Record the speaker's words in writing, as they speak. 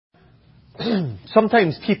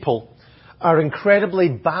Sometimes people are incredibly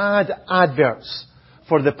bad adverts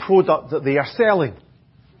for the product that they are selling.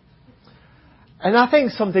 And I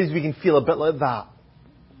think sometimes we can feel a bit like that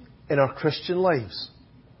in our Christian lives.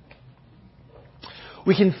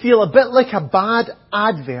 We can feel a bit like a bad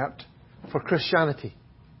advert for Christianity.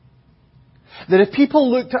 That if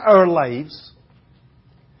people looked at our lives,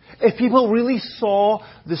 if people really saw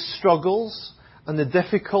the struggles and the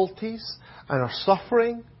difficulties and our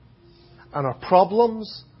suffering and our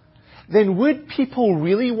problems, then would people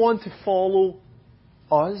really want to follow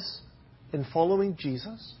us in following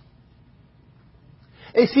Jesus?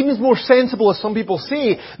 It seems more sensible, as some people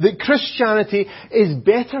say, that Christianity is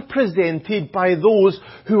better presented by those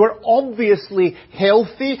who are obviously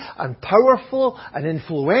healthy and powerful and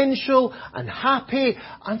influential and happy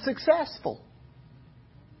and successful.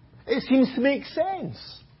 It seems to make sense.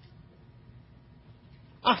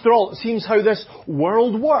 After all, it seems how this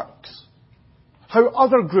world works. How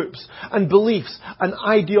other groups and beliefs and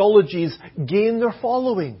ideologies gain their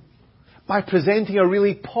following by presenting a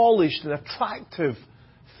really polished and attractive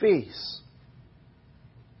face.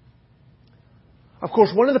 Of course,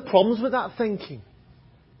 one of the problems with that thinking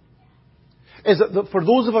is that for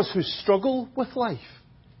those of us who struggle with life,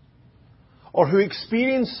 or who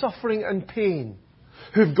experience suffering and pain,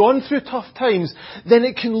 who've gone through tough times, then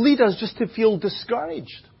it can lead us just to feel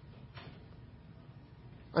discouraged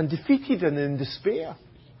and defeated and in despair.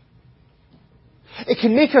 It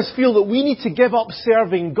can make us feel that we need to give up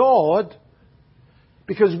serving God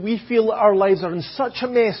because we feel that our lives are in such a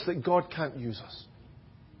mess that God can't use us.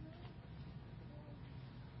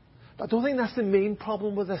 But I don't think that's the main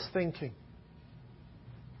problem with this thinking.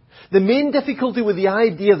 The main difficulty with the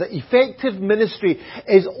idea that effective ministry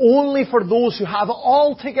is only for those who have it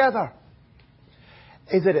all together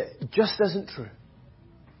is that it just isn't true.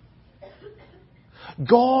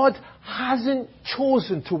 God hasn't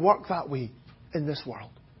chosen to work that way in this world.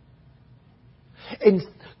 And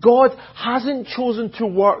God hasn't chosen to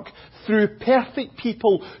work through perfect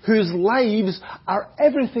people whose lives are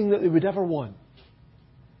everything that they would ever want.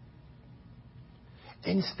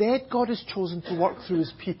 Instead, God has chosen to work through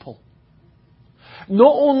His people.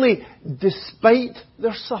 Not only despite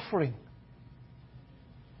their suffering,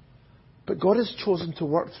 but God has chosen to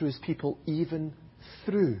work through His people even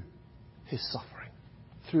through His suffering,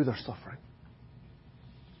 through their suffering.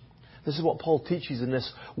 This is what Paul teaches in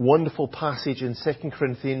this wonderful passage in 2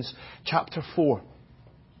 Corinthians chapter 4,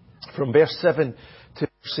 from verse 7 to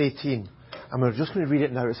verse 18. And we're just going to read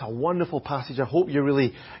it now. It's a wonderful passage. I hope you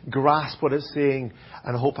really grasp what it's saying,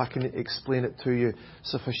 and I hope I can explain it to you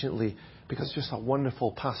sufficiently, because it's just a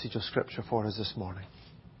wonderful passage of Scripture for us this morning.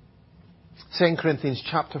 2 Corinthians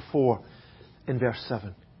chapter 4 in verse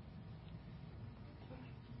 7.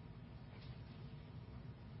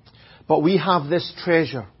 But we have this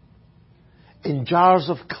treasure in jars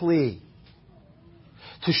of clay,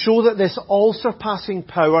 to show that this all-surpassing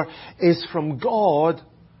power is from God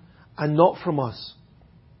and not from us.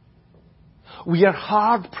 We are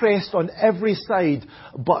hard-pressed on every side,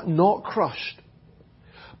 but not crushed.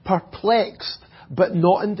 Perplexed, but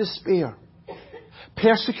not in despair.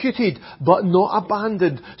 Persecuted, but not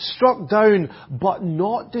abandoned. Struck down, but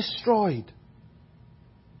not destroyed.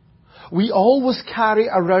 We always carry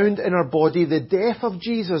around in our body the death of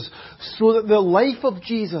Jesus, so that the life of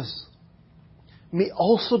Jesus may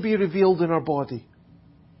also be revealed in our body.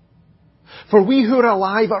 For we who are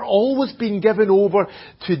alive are always being given over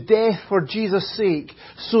to death for Jesus' sake,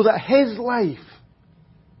 so that His life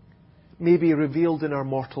may be revealed in our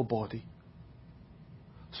mortal body.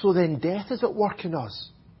 So then death is at work in us,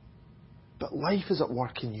 but life is at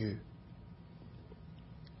work in you.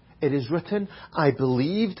 It is written, I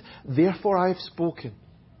believed, therefore I have spoken.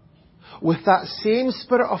 With that same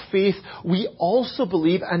spirit of faith, we also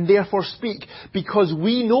believe and therefore speak, because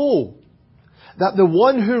we know that the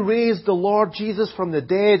one who raised the Lord Jesus from the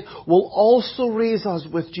dead will also raise us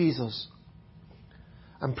with Jesus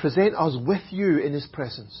and present us with you in His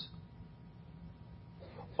presence.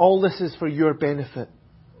 All this is for your benefit,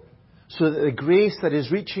 so that the grace that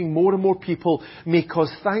is reaching more and more people may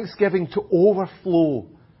cause thanksgiving to overflow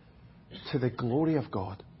to the glory of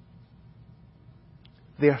God.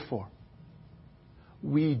 Therefore,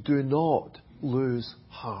 we do not lose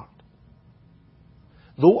heart.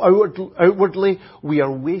 Though outwardly we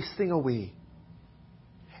are wasting away,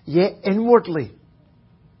 yet inwardly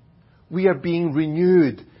we are being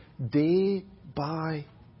renewed day by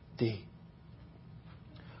day.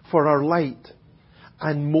 For our light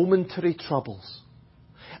and momentary troubles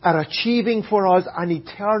are achieving for us an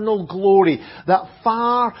eternal glory that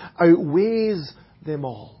far outweighs them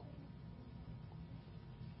all.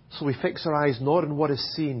 So we fix our eyes not on what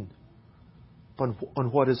is seen, but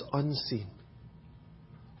on what is unseen.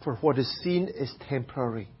 For what is seen is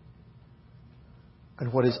temporary,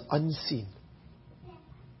 and what is unseen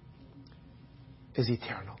is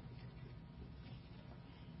eternal.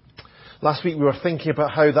 Last week we were thinking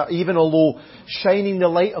about how that even although shining the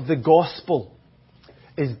light of the gospel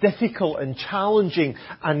is difficult and challenging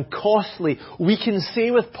and costly, we can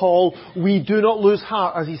say with Paul, we do not lose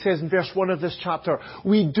heart, as he says in verse 1 of this chapter.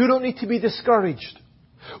 We do not need to be discouraged.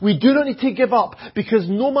 We do not need to give up, because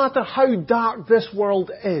no matter how dark this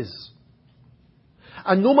world is,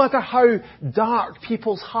 and no matter how dark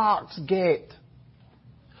people's hearts get,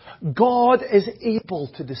 God is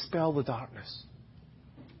able to dispel the darkness.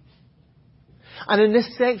 And in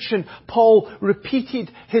this section, Paul repeated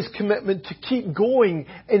his commitment to keep going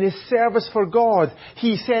in his service for God.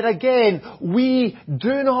 He said again, we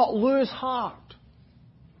do not lose heart.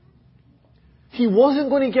 He wasn't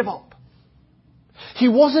going to give up. He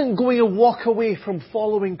wasn't going to walk away from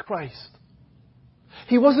following Christ.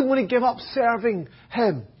 He wasn't going to give up serving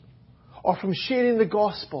Him or from sharing the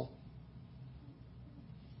gospel.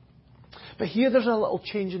 But here there's a little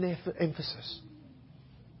change in emphasis.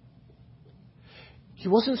 He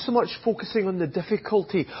wasn't so much focusing on the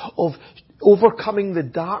difficulty of overcoming the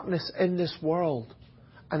darkness in this world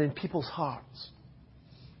and in people's hearts.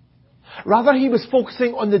 Rather, he was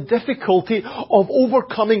focusing on the difficulty of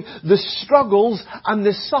overcoming the struggles and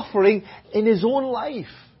the suffering in his own life.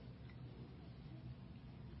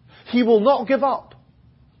 He will not give up,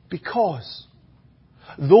 because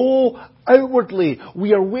though outwardly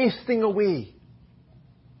we are wasting away,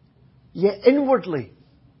 yet inwardly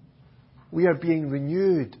we are being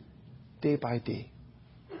renewed day by day.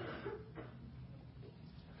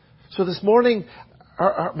 So this morning,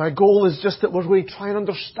 my goal is just that we're going to try and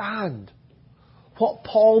understand what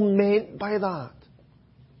Paul meant by that.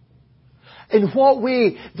 In what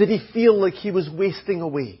way did he feel like he was wasting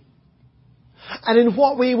away? And in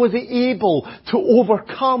what way was he able to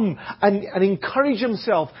overcome and encourage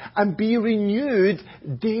himself and be renewed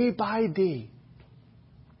day by day?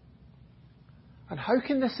 And how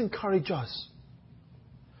can this encourage us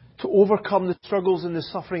to overcome the struggles and the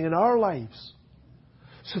suffering in our lives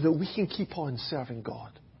so that we can keep on serving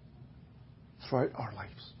God throughout our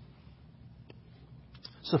lives?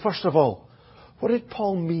 So first of all, what did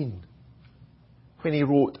Paul mean when he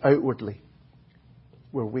wrote outwardly,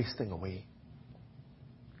 we're wasting away?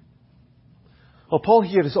 Well, Paul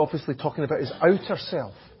here is obviously talking about his outer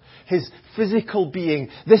self, his physical being,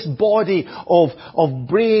 this body of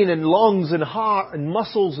brain and lungs and heart and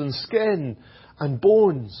muscles and skin and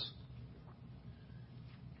bones.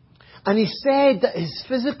 And he said that his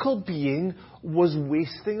physical being was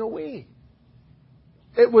wasting away.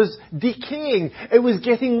 It was decaying. It was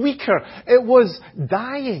getting weaker. It was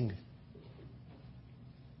dying.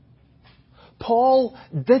 Paul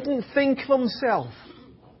didn't think of himself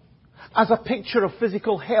as a picture of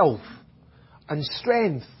physical health and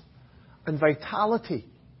strength and vitality.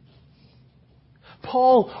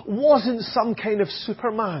 Paul wasn't some kind of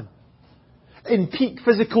Superman in peak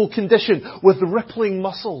physical condition with rippling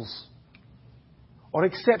muscles or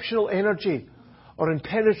exceptional energy or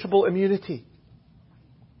impenetrable immunity.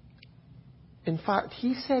 In fact,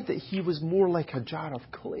 he said that he was more like a jar of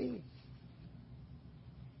clay.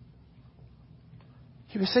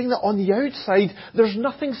 He was saying that on the outside, there's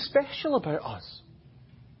nothing special about us.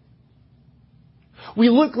 We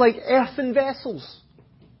look like earthen vessels.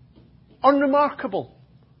 Unremarkable.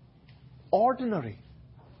 Ordinary.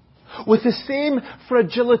 With the same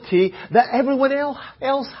fragility that everyone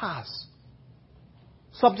else has.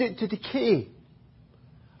 Subject to decay.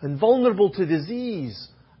 And vulnerable to disease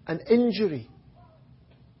and injury.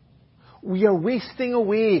 We are wasting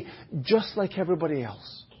away just like everybody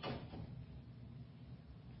else.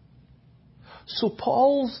 So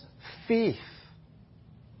Paul's faith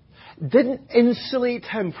didn't insulate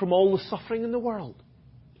him from all the suffering in the world.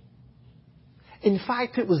 In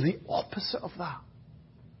fact, it was the opposite of that.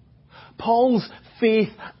 Paul's faith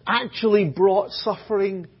actually brought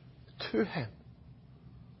suffering to him.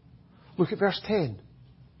 Look at verse 10.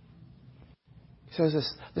 He says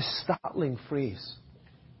this startling phrase.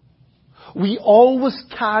 We always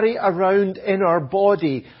carry around in our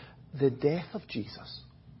body the death of Jesus.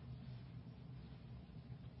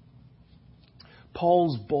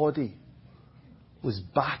 Paul's body was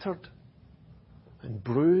battered and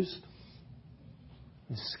bruised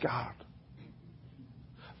and scarred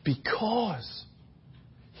because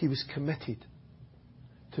he was committed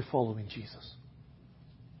to following Jesus.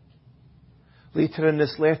 Later in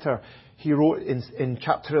this letter, he wrote in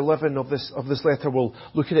chapter 11 of this letter. We'll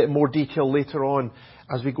look at it in more detail later on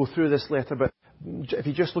as we go through this letter. But if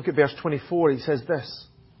you just look at verse 24, he says this: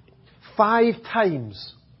 5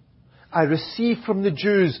 times I received from the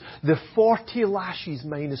Jews the 40 lashes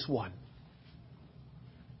minus 1.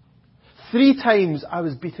 3 times I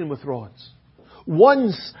was beaten with rods.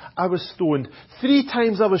 Once I was stoned. 3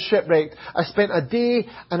 times I was shipwrecked. I spent a day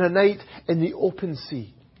and a night in the open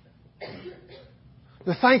sea.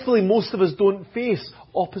 Now, thankfully, most of us don't face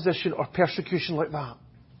opposition or persecution like that.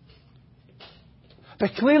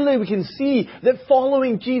 But clearly we can see that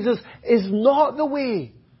following Jesus is not the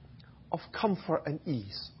way of comfort and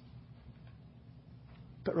ease,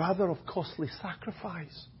 but rather of costly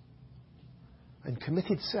sacrifice and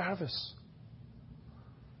committed service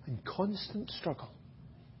and constant struggle.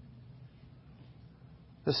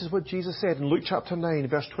 This is what Jesus said in Luke chapter 9,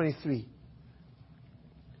 verse 23.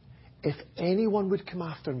 If anyone would come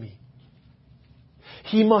after me,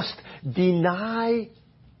 he must deny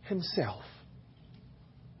himself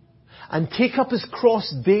and take up his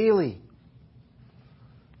cross daily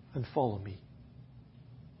and follow me.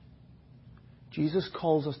 Jesus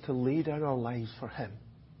calls us to lay down our lives for Him.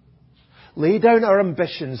 Lay down our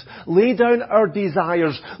ambitions. Lay down our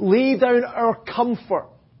desires. Lay down our comfort.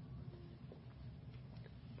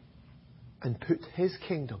 And put His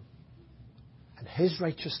kingdom and His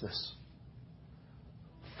righteousness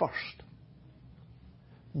first.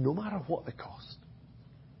 No matter what the cost.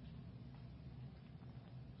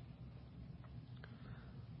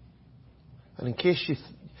 And in case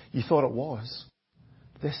you thought it was,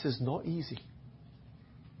 this is not easy.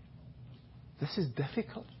 This is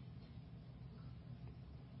difficult.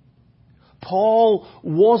 Paul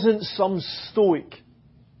wasn't some stoic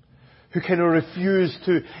who kind of refused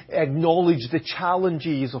to acknowledge the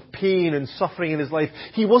challenges of pain and suffering in his life.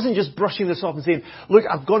 He wasn't just brushing this off and saying, look,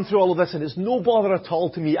 I've gone through all of this and it's no bother at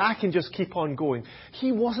all to me. I can just keep on going.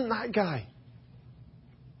 He wasn't that guy.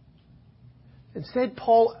 Instead,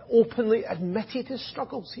 Paul openly admitted his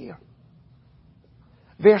struggles here.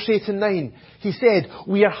 Verse 8 and 9, he said,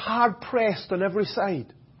 we are hard pressed on every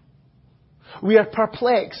side. We are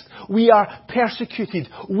perplexed. We are persecuted.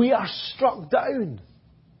 We are struck down.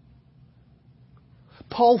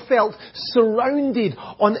 Paul felt surrounded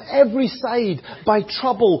on every side by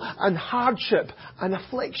trouble and hardship and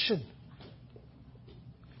affliction.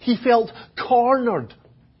 He felt cornered,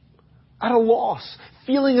 at a loss,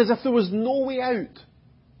 feeling as if there was no way out.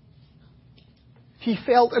 He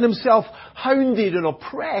felt in himself hounded and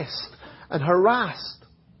oppressed and harassed.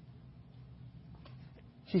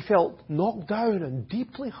 He felt knocked down and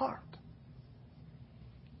deeply hurt.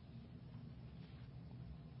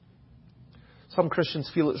 Some Christians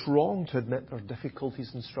feel it's wrong to admit their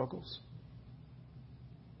difficulties and struggles.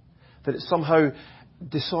 That it's somehow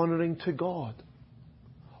dishonouring to God.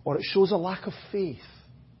 Or it shows a lack of faith.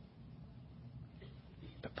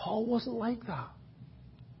 But Paul wasn't like that.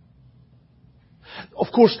 Of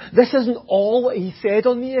course, this isn't all that he said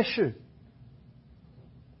on the issue.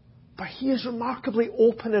 But he is remarkably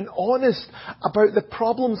open and honest about the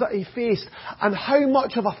problems that he faced and how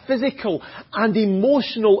much of a physical and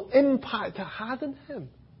emotional impact it had on him.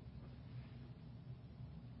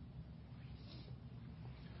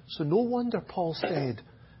 So no wonder Paul said,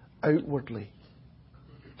 outwardly,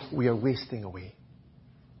 we are wasting away.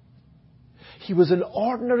 He was an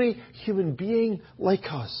ordinary human being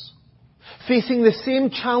like us, facing the same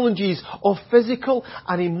challenges of physical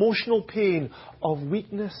and emotional pain, of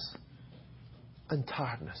weakness and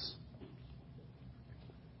tiredness.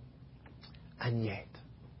 And yet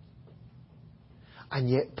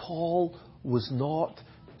Paul was not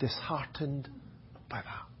disheartened by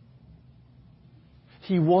that.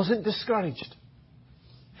 He wasn't discouraged.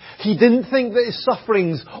 He didn't think that his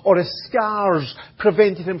sufferings or his scars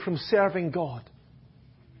prevented him from serving God.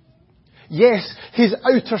 Yes, his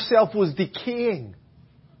outer self was decaying.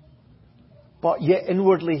 But yet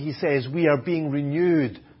inwardly, he says, we are being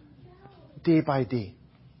renewed day by day.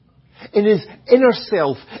 In his inner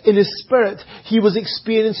self, in his spirit, he was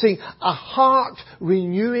experiencing a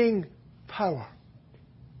heart-renewing power.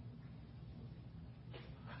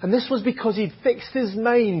 And this was because he'd fixed his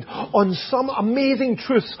mind on some amazing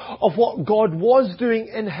truths of what God was doing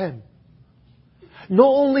in him. Not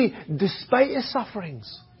only despite his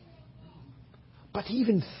sufferings, but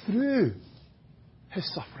even through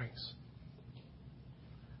his sufferings.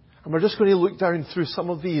 And we're just going to look down through some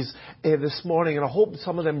of these this morning, and I hope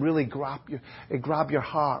some of them really grab your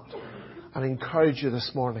heart and encourage you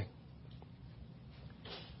this morning.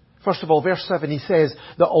 First of all, verse 7, he says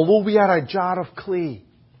that although we are a jar of clay,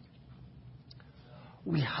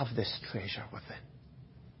 we have this treasure within.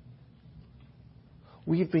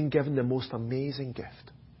 we've been given the most amazing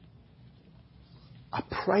gift. A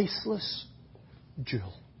priceless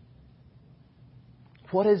jewel.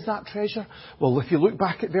 What is that treasure? Well, if you look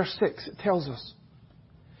back at verse 6, it tells us,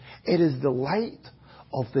 it is the light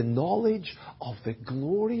of the knowledge of the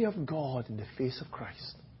glory of God in the face of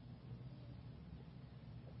Christ.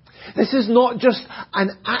 This is not just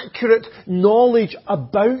an accurate knowledge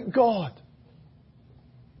about God,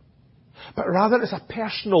 but rather it's a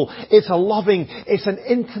personal, it's a loving, it's an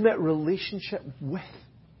intimate relationship with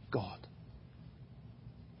God.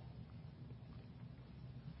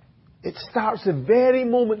 It starts the very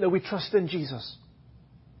moment that we trust in Jesus.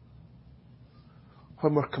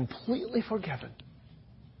 When we're completely forgiven.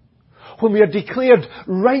 When we are declared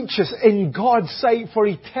righteous in God's sight for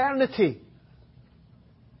eternity.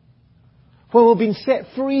 When we've been set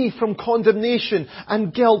free from condemnation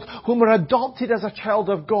and guilt. When we're adopted as a child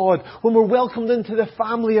of God. When we're welcomed into the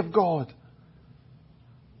family of God.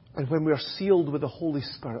 And when we are sealed with the Holy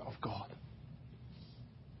Spirit of God.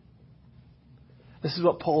 This is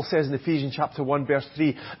what Paul says in Ephesians chapter 1 verse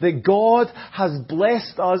 3. That God has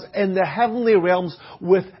blessed us in the heavenly realms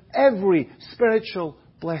with every spiritual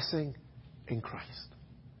blessing in Christ.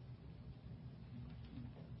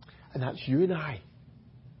 And that's you and I.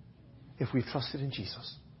 If we've trusted in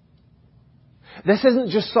Jesus. This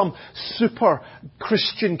isn't just some super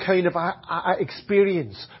Christian kind of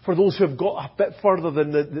experience for those who have got a bit further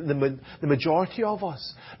than the majority of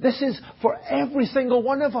us. This is for every single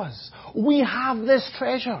one of us. We have this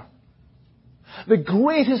treasure. The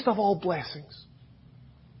greatest of all blessings.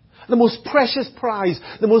 The most precious prize.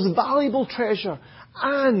 The most valuable treasure.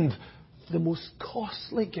 And the most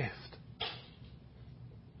costly gift.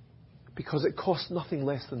 Because it costs nothing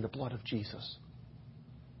less than the blood of Jesus.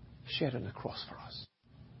 Shed on the cross for us.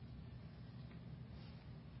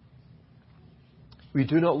 We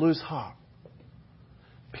do not lose heart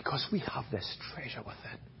because we have this treasure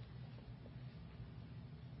within.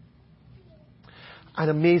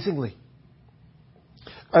 And amazingly,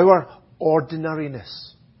 our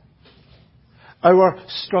ordinariness, our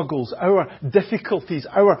struggles, our difficulties,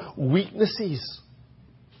 our weaknesses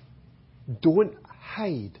don't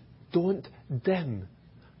hide, don't dim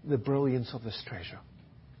the brilliance of this treasure.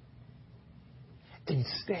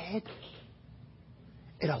 Instead,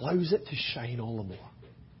 it allows it to shine all the more.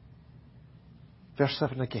 Verse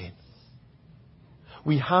 7 again.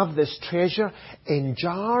 We have this treasure in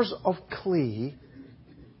jars of clay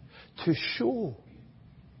to show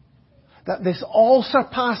that this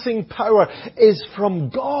all-surpassing power is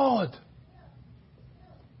from God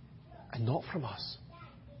and not from us.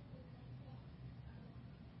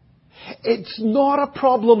 It's not a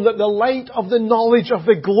problem that the light of the knowledge of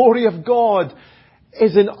the glory of God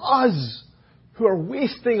is in us who are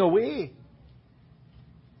wasting away.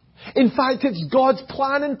 In fact, it's God's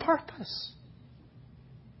plan and purpose.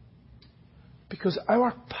 Because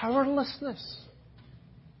our powerlessness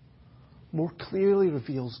more clearly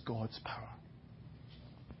reveals God's power.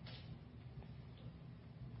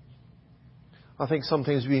 I think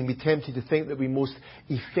sometimes we can be tempted to think that we most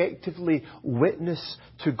effectively witness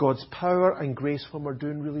to God's power and grace when we're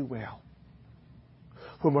doing really well.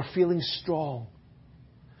 When we're feeling strong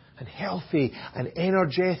and healthy and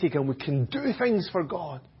energetic and we can do things for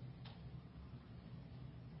God.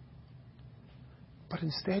 But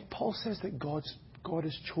instead, Paul says that God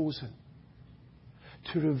has chosen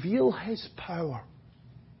to reveal His power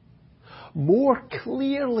more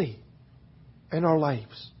clearly in our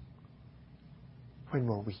lives when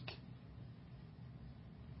we're weak.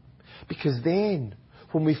 Because then,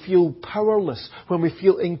 when we feel powerless, when we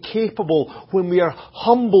feel incapable, when we are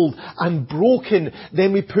humbled and broken,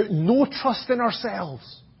 then we put no trust in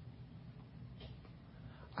ourselves.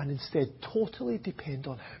 And instead totally depend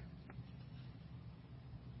on Him.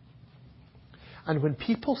 And when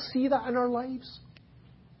people see that in our lives,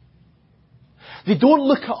 they don't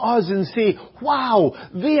look at us and say, wow,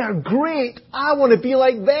 they are great, I want to be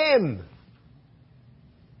like them.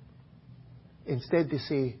 Instead they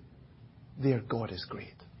say, their God is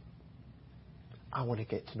great. I want to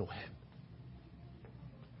get to know Him.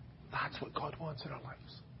 That's what God wants in our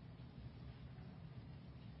lives.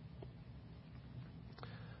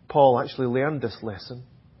 Paul actually learned this lesson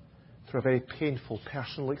through a very painful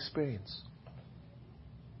personal experience.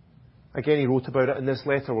 Again, he wrote about it in this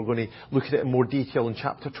letter. We're going to look at it in more detail in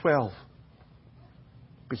chapter 12.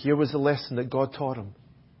 But here was the lesson that God taught him.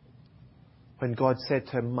 When God said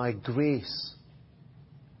to him, my grace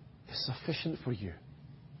is sufficient for you.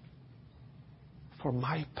 For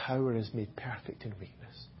my power is made perfect in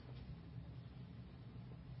weakness.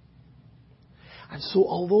 And so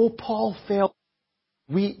although Paul felt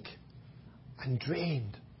weak and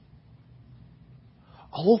drained.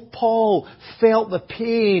 Although Paul felt the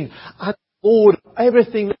pain and the load of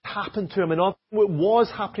everything that happened to him and all what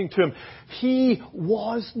was happening to him, he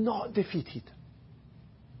was not defeated.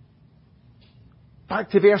 Back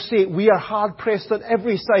to verse 8, we are hard pressed on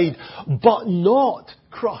every side, but not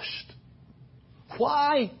crushed.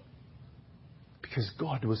 Why? Because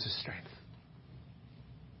God was his strength.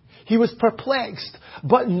 He was perplexed,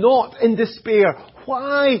 but not in despair.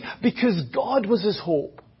 Why? Because God was his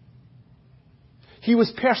hope. He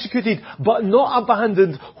was persecuted, but not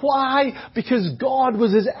abandoned. Why? Because God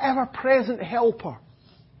was his ever-present helper.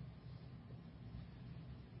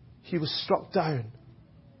 He was struck down,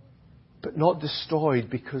 but not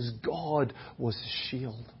destroyed, because God was his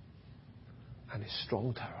shield and his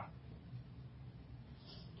strong tower.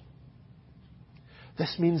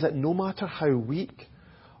 This means that no matter how weak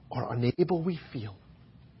or unable we feel,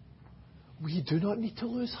 we do not need to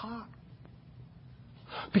lose heart.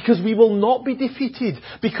 Because we will not be defeated,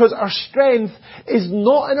 because our strength is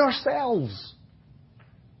not in ourselves.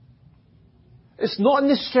 It's not in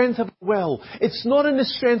the strength of our will. It's not in the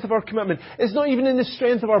strength of our commitment. It's not even in the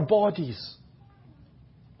strength of our bodies.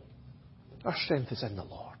 Our strength is in the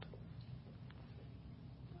Lord.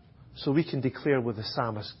 So we can declare with the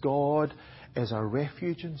psalmist, God is our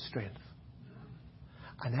refuge and strength,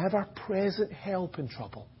 an ever-present help in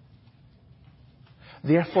trouble.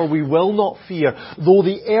 Therefore we will not fear, though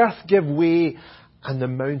the earth give way and the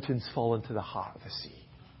mountains fall into the heart of the sea.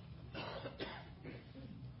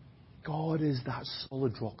 God is that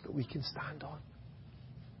solid rock that we can stand on,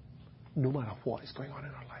 no matter what is going on in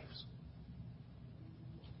our lives.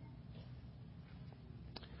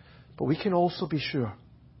 But we can also be sure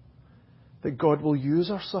that God will use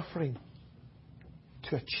our suffering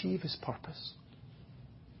to achieve his purpose.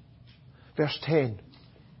 Verse 10.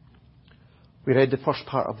 We read the first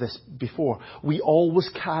part of this before. We always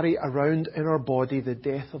carry around in our body the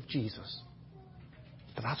death of Jesus.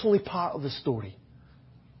 But that's only part of the story.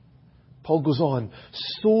 Paul goes on,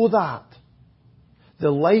 so that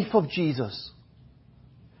the life of Jesus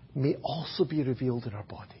may also be revealed in our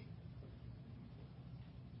body.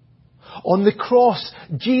 On the cross,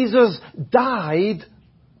 Jesus died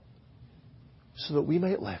so that we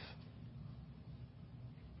might live.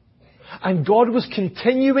 And God was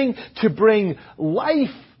continuing to bring life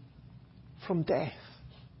from death.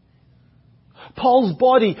 Paul's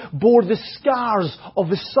body bore the scars of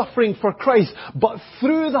the suffering for Christ, but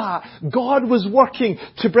through that, God was working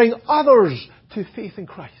to bring others to faith in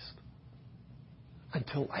Christ and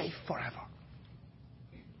to life forever.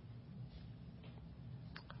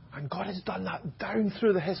 And God has done that down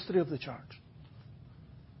through the history of the church.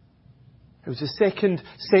 It was a 2nd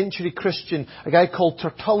century Christian, a guy called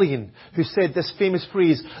Tertullian, who said this famous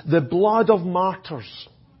phrase, the blood of martyrs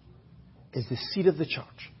is the seed of the church.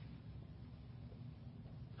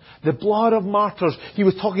 The blood of martyrs. He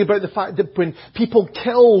was talking about the fact that when people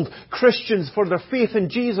killed Christians for their faith in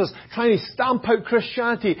Jesus, trying to stamp out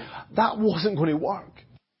Christianity, that wasn't going to work.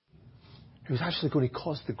 It was actually going to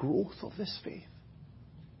cause the growth of this faith.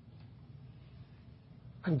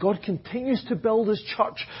 And God continues to build his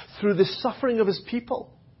church through the suffering of his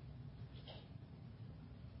people.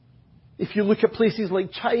 If you look at places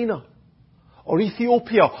like China, or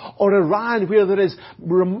Ethiopia, or Iran, where there is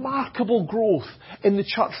remarkable growth in the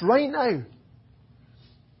church right now,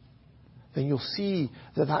 then you'll see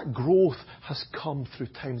that that growth has come through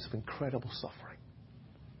times of incredible suffering.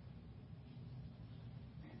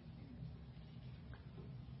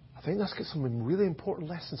 I think that's got some really important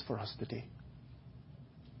lessons for us today.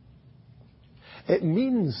 It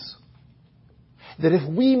means that if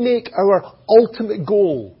we make our ultimate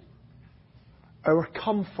goal our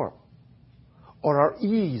comfort, or our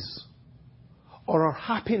ease, or our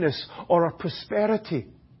happiness, or our prosperity,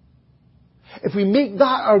 if we make that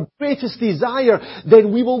our greatest desire,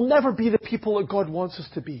 then we will never be the people that God wants us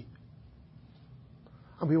to be.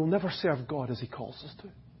 And we will never serve God as he calls us to.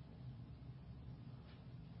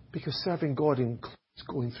 Because serving God includes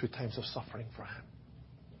going through times of suffering for him.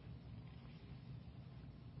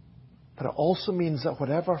 But it also means that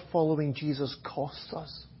whatever following Jesus costs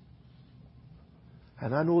us,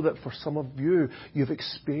 and I know that for some of you, you've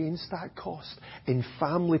experienced that cost in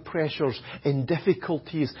family pressures, in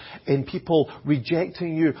difficulties, in people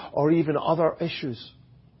rejecting you, or even other issues.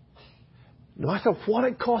 No matter what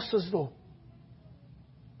it costs us though,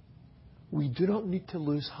 we do not need to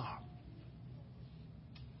lose heart.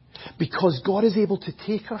 Because God is able to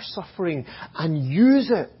take our suffering and use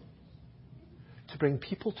it to bring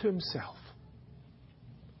people to himself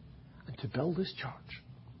and to build his church.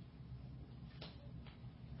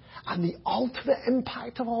 And the ultimate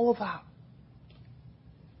impact of all of that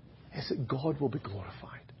is that God will be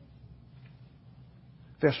glorified.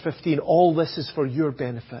 Verse 15, all this is for your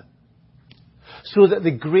benefit, so that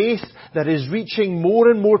the grace that is reaching more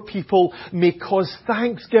and more people may cause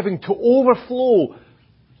thanksgiving to overflow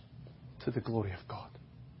to the glory of God.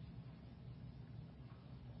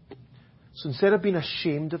 So instead of being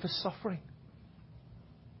ashamed of his suffering,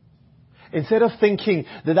 instead of thinking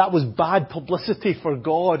that that was bad publicity for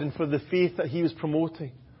God and for the faith that he was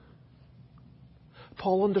promoting,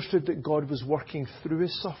 Paul understood that God was working through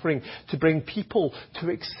his suffering to bring people to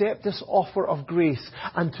accept this offer of grace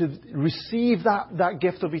and to receive that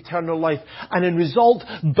gift of eternal life, and in result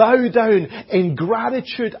bow down in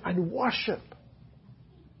gratitude and worship.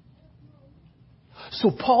 So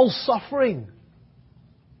Paul's suffering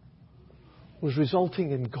was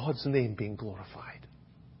resulting in God's name being glorified.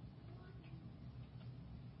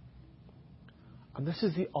 And this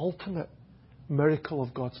is the ultimate miracle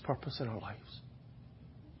of God's purpose in our lives.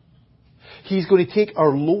 He's going to take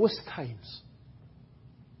our lowest times,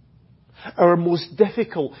 our most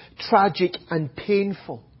difficult, tragic and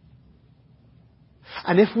painful,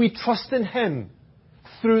 and if we trust in him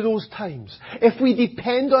through those times, if we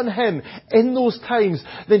depend on him in those times,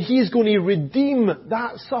 then he is going to redeem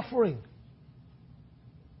that suffering.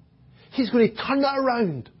 He's going to turn it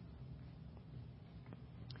around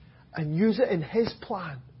and use it in his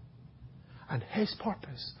plan and his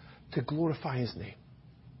purpose to glorify his name.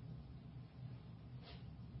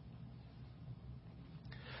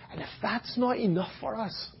 And if that's not enough for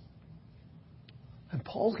us, then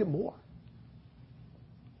Paul's got more.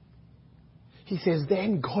 He says,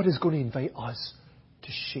 then God is going to invite us to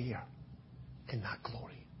share in that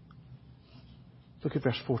glory. Look at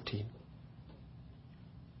verse 14.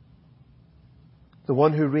 The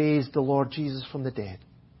one who raised the Lord Jesus from the dead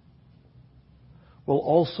will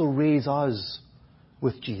also raise us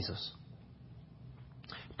with Jesus.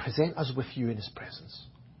 Present us with you in his presence.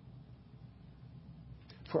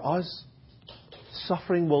 For us,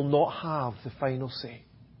 suffering will not have the final say.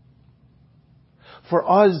 For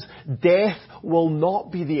us, death will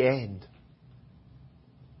not be the end.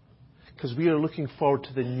 Because we are looking forward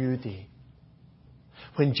to the new day,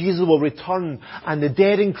 when Jesus will return and the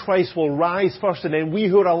dead in Christ will rise first, and then we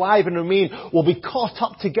who are alive and remain will be caught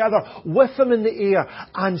up together with him in the air,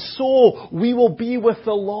 and so we will be with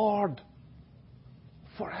the Lord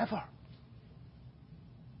forever.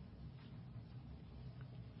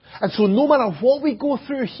 And so no matter what we go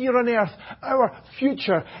through here on earth, our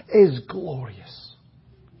future is glorious.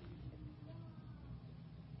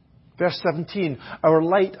 Verse 17, our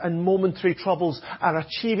light and momentary troubles are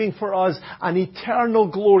achieving for us an eternal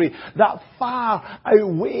glory that far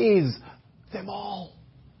outweighs them all.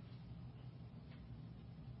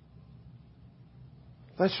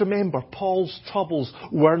 Let's remember, Paul's troubles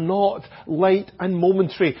were not light and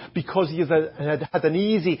momentary because he had an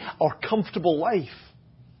easy or comfortable life.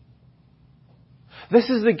 This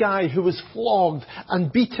is the guy who was flogged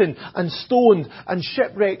and beaten and stoned and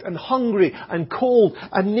shipwrecked and hungry and cold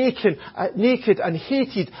and naked and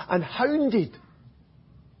hated and hounded.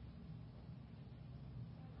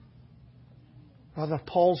 Rather,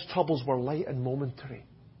 Paul's troubles were light and momentary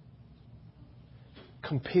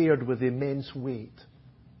compared with the immense weight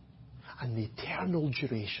and the eternal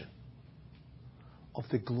duration of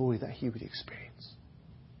the glory that he would experience.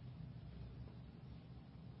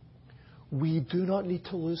 We do not need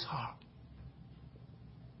to lose heart,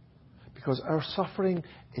 because our suffering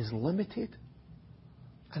is limited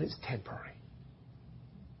and it's temporary.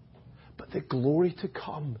 But the glory to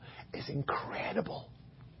come is incredible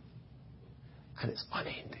and it's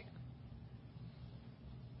unending.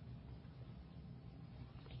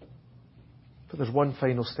 But there's one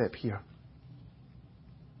final step here.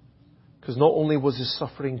 Because not only was his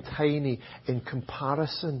suffering tiny in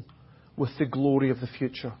comparison with the glory of the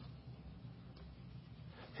future,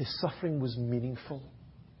 his suffering was meaningful.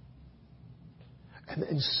 And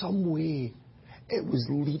in some way, it was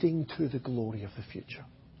leading to the glory of the future.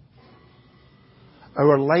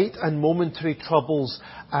 Our light and momentary troubles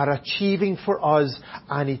are achieving for us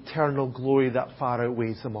an eternal glory that far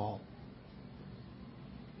outweighs them all.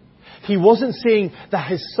 He wasn't saying that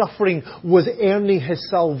his suffering was earning his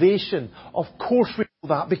salvation. Of course we know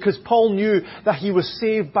that, because Paul knew that he was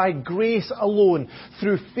saved by grace alone,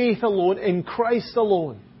 through faith alone, in Christ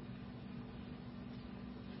alone.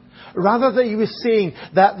 Rather, that he was saying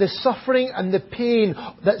that the suffering and the pain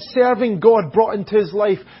that serving God brought into his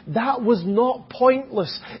life, that was not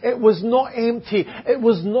pointless. It was not empty. It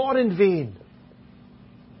was not in vain.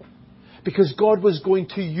 Because God was going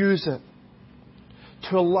to use it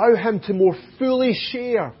to allow him to more fully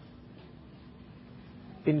share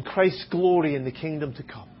in Christ's glory in the kingdom to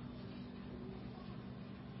come.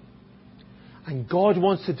 And God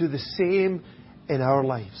wants to do the same in our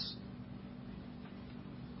lives.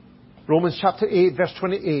 Romans chapter 8, verse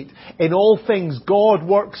 28. In all things, God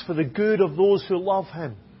works for the good of those who love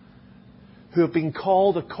Him, who have been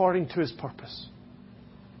called according to His purpose.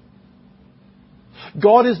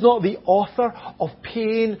 God is not the author of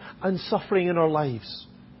pain and suffering in our lives.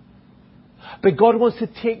 But God wants to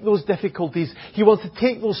take those difficulties. He wants to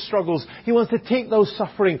take those struggles. He wants to take those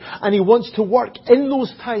suffering. And He wants to work in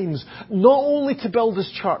those times, not only to build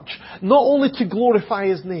His church, not only to glorify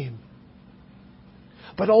His name,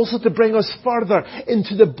 but also to bring us further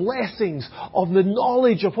into the blessings of the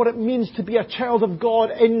knowledge of what it means to be a child of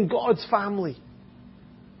God in God's family.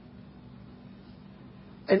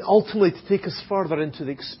 And ultimately to take us further into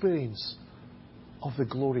the experience of the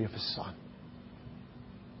glory of His Son.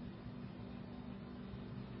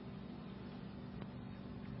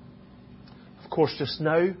 Of course, just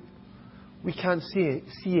now, we can't see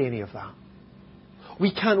any of that.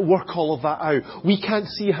 We can't work all of that out. We can't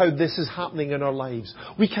see how this is happening in our lives.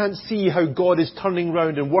 We can't see how God is turning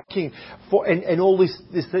around and working in all these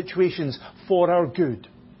situations for our good.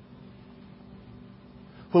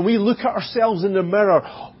 When we look at ourselves in the mirror,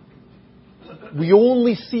 we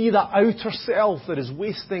only see the outer self that is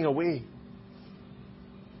wasting away.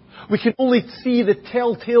 We can only see the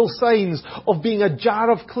telltale signs of being a jar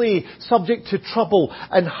of clay subject to trouble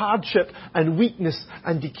and hardship and weakness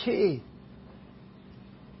and decay.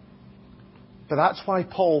 But that's why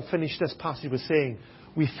Paul finished this passage with saying,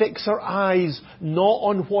 we fix our eyes not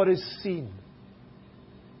on what is seen,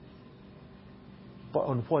 but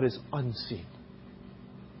on what is unseen.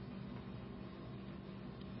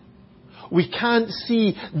 We can't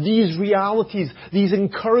see these realities, these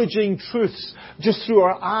encouraging truths, just through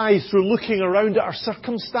our eyes, through looking around at our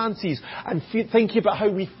circumstances and thinking about how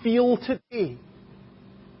we feel today.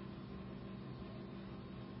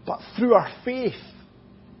 But through our faith,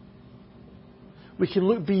 we can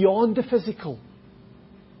look beyond the physical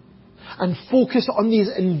and focus on these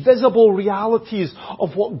invisible realities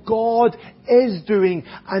of what God is doing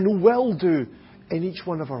and will do in each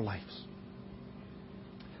one of our lives.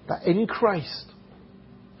 That in Christ,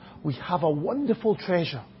 we have a wonderful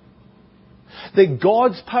treasure. That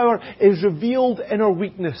God's power is revealed in our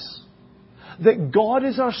weakness. That God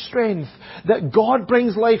is our strength. That God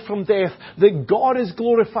brings life from death. That God is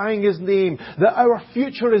glorifying His name. That our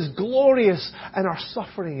future is glorious and our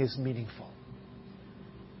suffering is meaningful.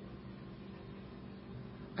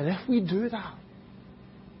 And if we do that,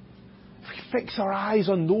 if we fix our eyes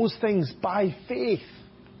on those things by faith,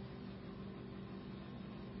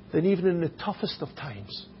 then even in the toughest of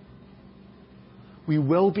times, we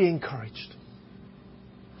will be encouraged.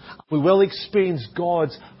 We will experience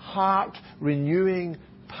God's heart-renewing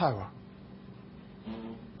power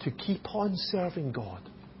to keep on serving God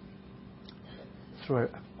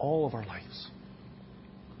throughout all of our lives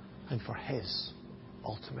and for His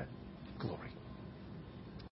ultimate glory.